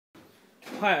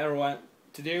Hi everyone,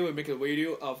 today we make a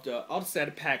video of the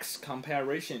outside packs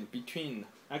comparison between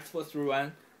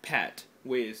X431 pad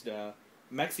with the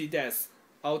MaxiDAS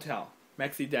AUTEL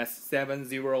MaxiDAS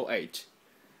 708.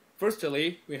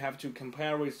 Firstly, we have to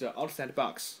compare with the outside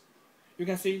box. You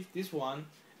can see this one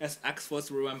is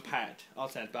X431 pad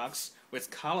outside box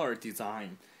with color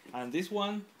design, and this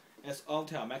one is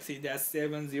AUTEL MaxiDAS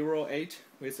 708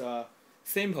 with a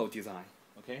simple design.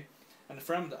 Okay, and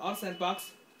from the outside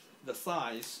box, the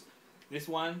size, this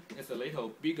one is a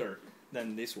little bigger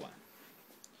than this one.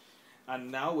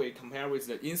 And now we compare with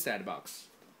the inside box.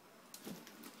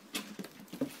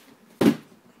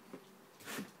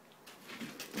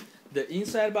 The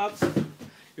inside box,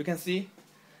 you can see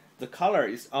the color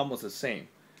is almost the same,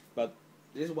 but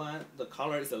this one, the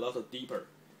color is a lot deeper.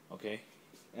 Okay,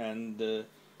 and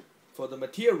for the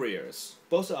materials,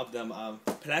 both of them are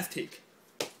plastic.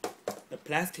 The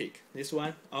plastic, this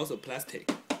one also plastic.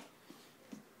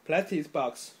 Plastic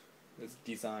box is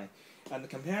design, and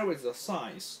compare with the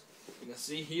size, you can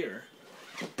see here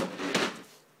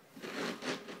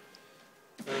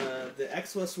the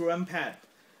X431 pad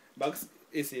box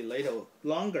is a little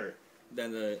longer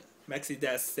than the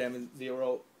MaxiDAS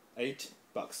 708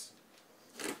 box.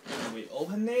 And we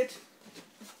open it,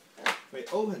 we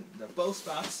open the both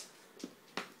box.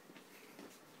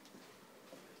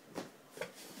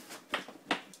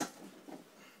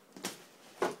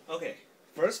 Okay.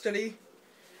 Firstly,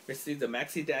 we see the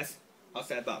MaxiDAS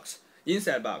outside box,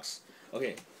 inside box.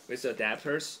 Okay, with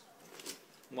adapters,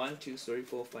 1, 2, 3,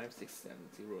 4, 5, 6, 7,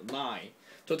 0, 9.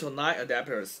 Total 9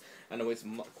 adapters, and with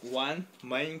one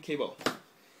main cable.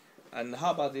 And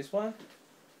how about this one?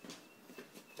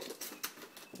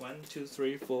 1, 2,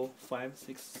 3, 4, 5,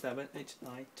 6, 7, 8,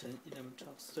 9, 10, 11,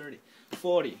 12, 13,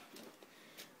 40.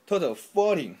 Total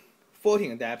 14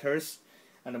 adapters,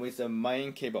 and with the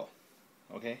main cable.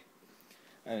 Okay.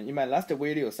 In my last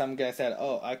video, some guy said,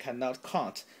 "Oh, I cannot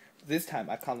count. This time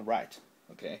I count right."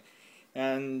 Okay,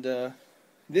 and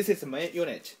this is the main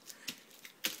unit.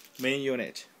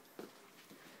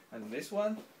 And this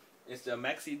one is the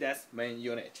MaxiDAS main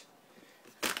unit.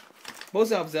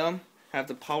 Both of them have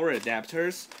the power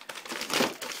adapters,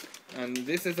 and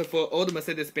this is for old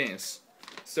Mercedes-Benz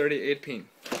 38-pin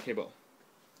cable.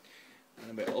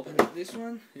 And we open this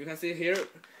one. You can see here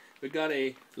we got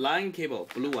a line cable,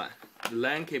 blue one. The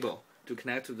LAN cable to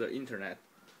connect to the internet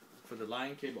for the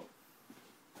line cable.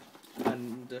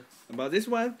 And about this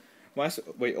one, once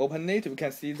we open it, we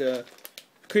can see the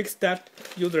quick start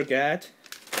user guide.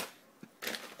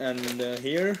 And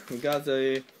here we got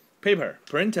the paper,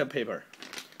 printer paper,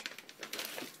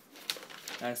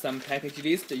 and some package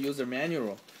list, the user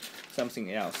manual,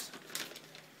 something else.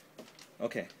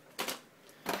 Okay.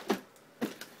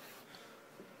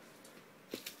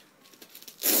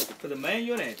 For the main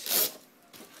unit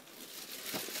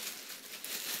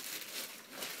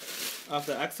of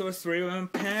the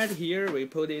X431 pad, here we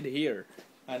put it here,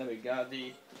 and we got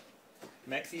the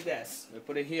MaxiDAS, we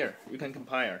put it here. You can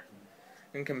compare.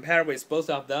 You can compare with both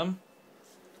of them.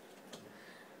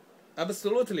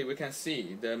 Absolutely, we can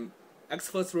see the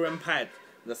X431 pad,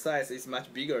 the size is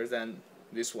much bigger than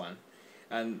this one,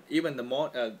 and even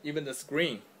the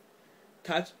screen,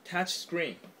 touch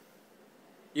screen,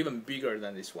 even bigger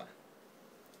than this one.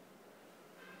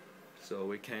 So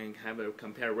we can have a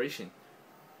comparison.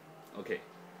 Okay,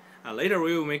 later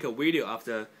we will make a video of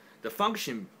the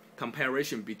function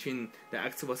comparison between the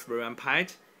X431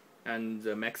 pad and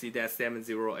the MaxiDAS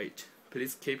 708.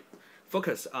 Please keep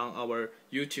focus on our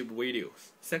YouTube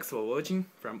videos. Thanks for watching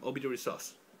from OBJ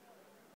Resource.